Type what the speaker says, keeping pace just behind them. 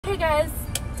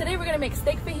Today we're gonna make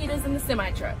steak fajitas in the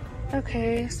semi-truck.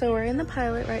 Okay, so we're in the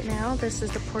Pilot right now. This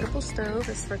is the portable stove.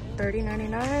 It's for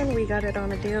 $30.99. We got it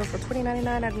on a deal for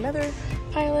 $20.99 at another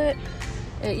Pilot.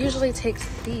 It usually takes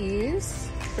these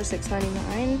for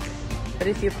 $6.99. But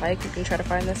if you'd like, you can try to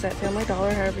find this at Family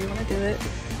Dollar, however you want to do it.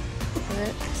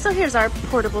 So here's our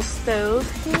portable stove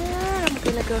here. I'm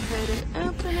gonna go ahead and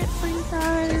open it for you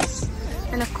guys.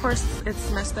 And of course, it's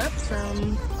messed up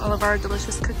from all of our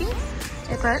delicious cooking.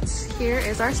 But here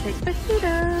is our steak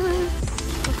fajitas.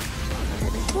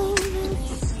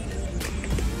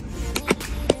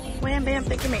 Wham bam,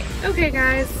 thank you, ma'am. Okay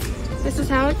guys, this is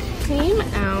how it came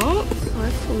out. So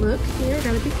let's look here.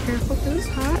 Gotta be careful because it's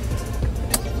hot.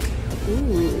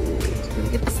 Ooh, gonna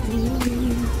get the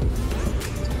steam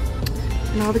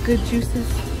and all the good juices.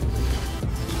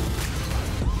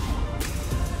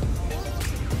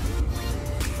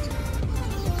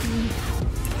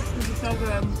 This is so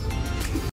good.